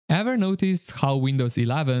Ever noticed how Windows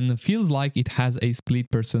 11 feels like it has a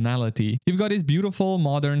split personality? You've got this beautiful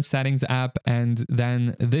modern settings app and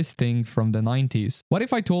then this thing from the 90s. What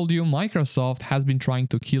if I told you Microsoft has been trying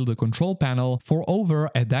to kill the control panel for over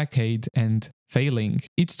a decade and failing?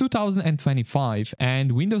 It's 2025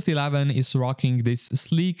 and Windows 11 is rocking this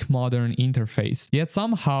sleek modern interface. Yet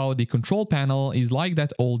somehow the control panel is like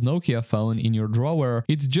that old Nokia phone in your drawer,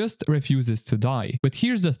 it just refuses to die. But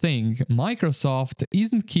here's the thing, Microsoft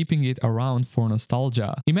isn't keeping it around for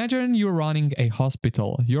nostalgia. Imagine you're running a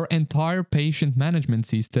hospital. Your entire patient management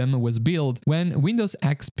system was built when Windows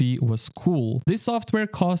XP was cool. This software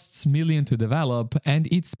costs millions to develop and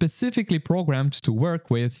it's specifically programmed to work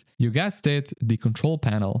with, you guessed it, the control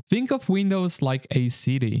panel. Think of Windows like a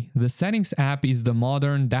city. The settings app is the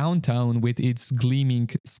modern downtown with its gleaming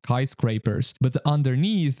skyscrapers, but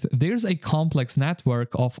underneath there's a complex network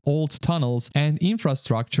of old tunnels and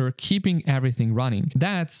infrastructure keeping everything running.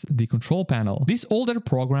 That's the control panel. These older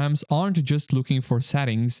programs aren't just looking for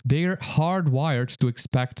settings, they're hardwired to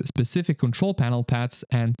expect specific control panel paths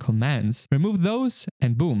and commands. Remove those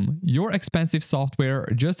and boom, your expensive software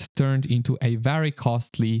just turned into a very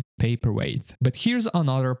costly paperweight. But here's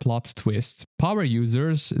another plot twist. Power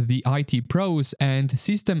users, the IT pros and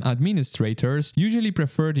system administrators usually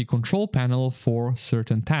prefer the control panel for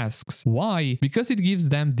certain tasks. Why? Because it gives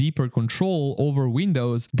them deeper control over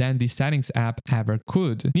Windows than the settings app ever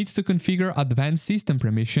could. Needs to configure advanced system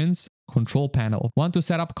permissions? Control panel. Want to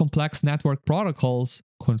set up complex network protocols?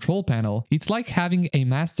 Control panel. It's like having a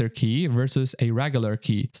master key versus a regular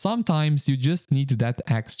key. Sometimes you just need that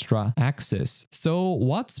extra access. So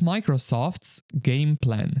what's Microsoft's game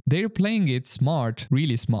plan? They're playing it smart,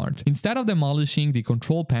 really smart. Instead of demolishing the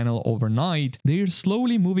control panel overnight, they're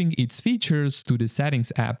slowly moving its features to the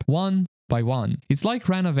settings app one by one. It's like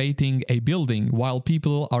renovating a building while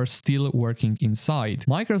people are still working inside.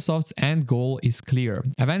 Microsoft's end goal is clear.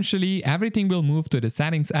 Eventually, everything will move to the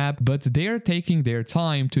settings app, but they're taking their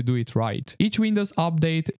time to do it right. Each Windows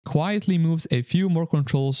update quietly moves a few more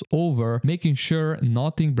controls over, making sure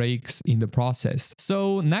nothing breaks in the process.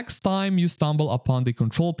 So next time you stumble upon the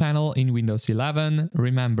control panel in Windows 11,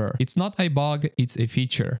 remember, it's not a bug, it's a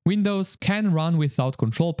feature. Windows can run without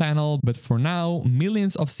control panel, but for now,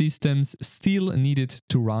 millions of systems still needed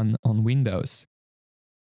to run on Windows.